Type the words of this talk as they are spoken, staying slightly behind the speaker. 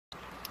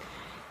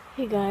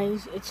Hey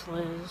guys, it's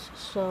Liz.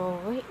 So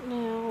right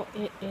now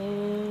it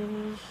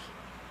is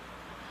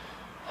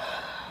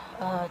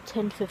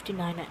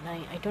 10:59 at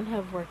night. I don't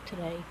have work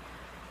today.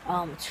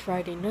 It's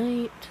Friday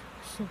night,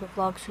 so the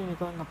vlog's gonna be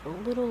going up a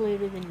little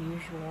later than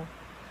usual.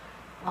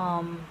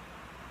 I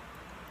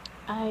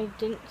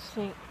didn't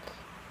think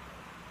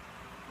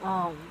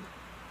I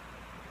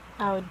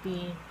would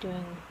be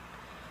doing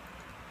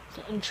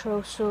the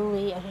intro so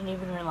late. I didn't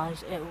even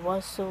realize it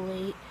was so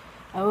late.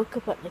 I woke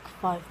up at like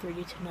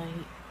 5:30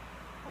 tonight.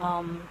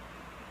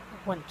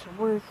 Went to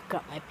work,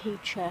 got my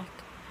paycheck,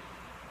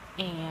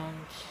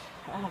 and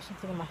I have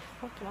something in my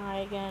fucking eye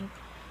again.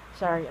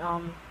 Sorry,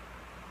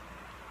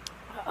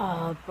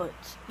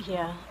 but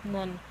yeah, and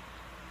then,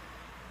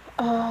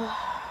 I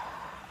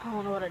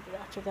don't know what I did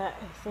after that.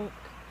 I think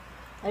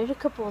I did a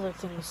couple other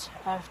things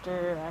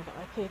after I got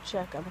my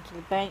paycheck. I went to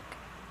the bank,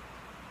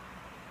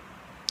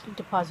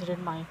 deposited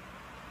my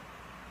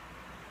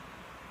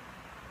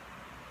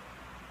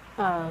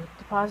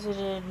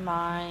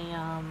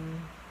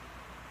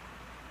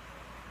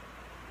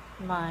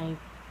my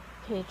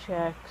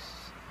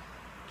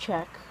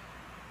check,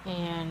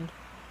 and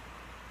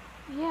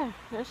yeah,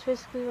 that's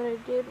basically what I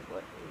did.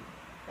 What is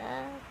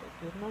that? It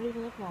did not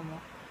even look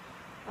normal.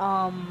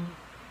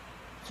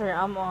 Sorry,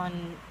 I'm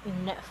on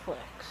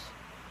Netflix.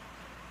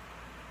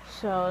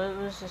 So it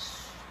was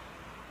this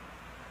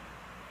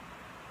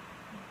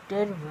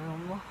dead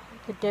room.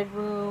 The dead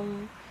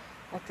room,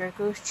 after a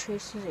ghost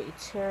chases a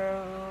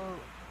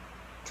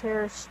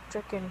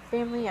terror-stricken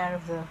family out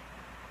of the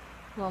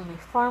lonely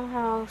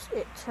farmhouse,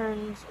 it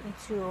turns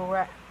its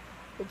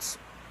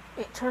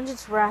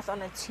wrath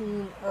on a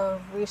team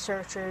of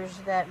researchers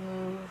that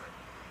move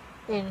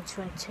in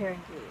to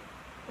interrogate.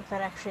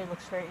 That actually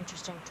looks very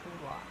interesting to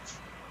watch.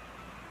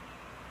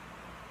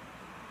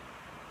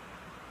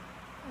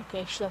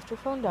 Okay, she left her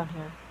phone down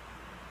here,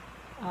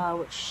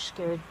 which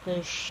scared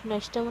the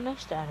nice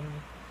out of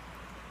me.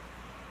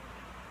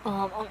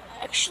 I'm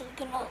actually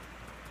gonna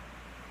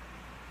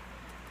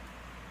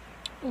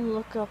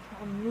look up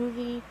a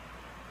movie.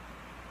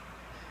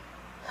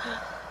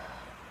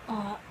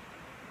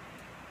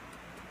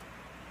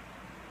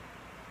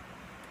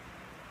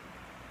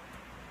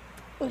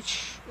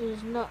 Which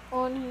is not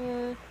on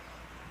here.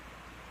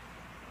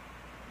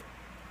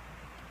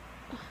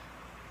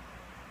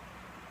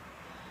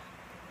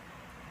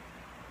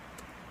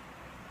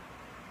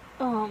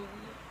 They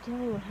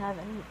don't even have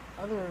any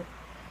other. I'm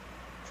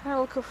trying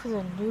to look up for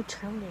the new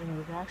Terminator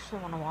movie. I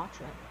actually want to watch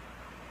it.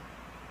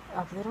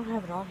 But they don't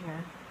have it on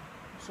here.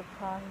 I'm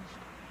surprised.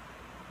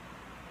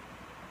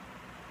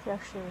 It's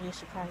actually really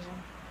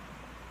surprising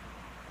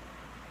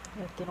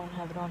that they don't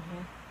have it on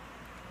here.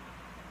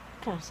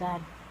 Kind of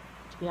sad,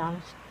 to be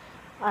honest.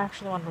 I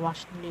actually wanted to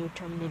watch the new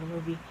Terminator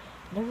movie.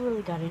 Never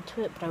really got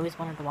into it, but I always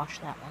wanted to watch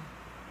that one.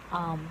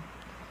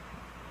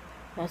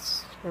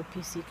 That's her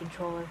PC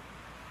controller.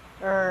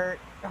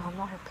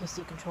 Not her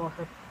PC controller,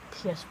 her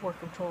PS4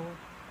 controller.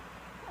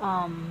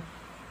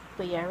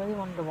 But yeah, I really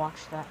wanted to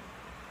watch that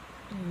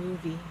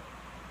movie.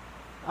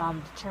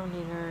 The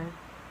Terminator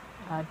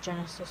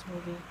Genesis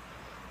movie.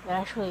 That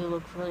actually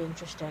looked really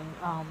interesting.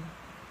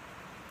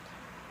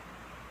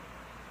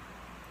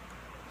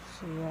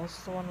 So yeah,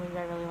 that's the one movie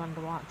I really wanted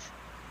to watch.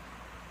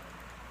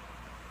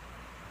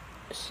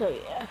 So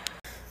yeah.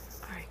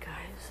 Alright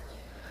guys,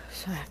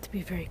 so I have to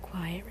be very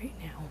quiet right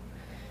now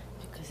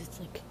because it's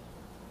like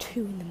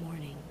 2 in the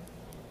morning.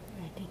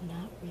 I did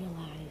not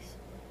realize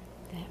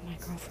that my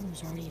girlfriend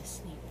was already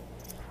asleep.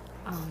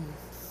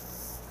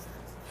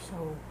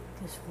 So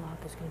this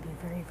vlog is going to be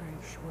very,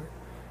 very short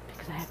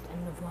because I have to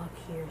end the vlog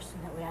here so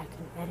that way I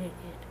can edit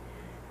it.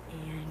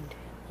 And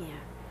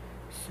yeah,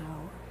 so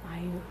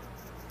I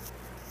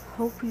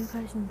hope you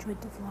guys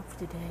enjoyed the vlog for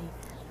today.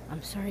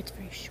 I'm sorry it's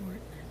very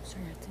short. I'm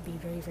sorry I have to be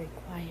very, very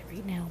quiet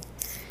right now.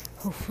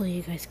 Hopefully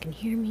you guys can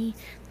hear me.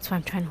 That's why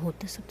I'm trying to hold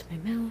this up to my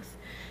mouth.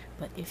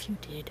 But if you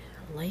did,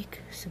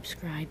 like,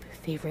 subscribe,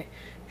 favorite,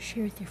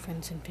 share with your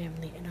friends and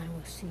family, and I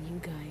will see you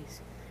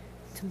guys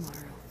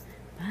tomorrow.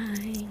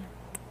 Bye.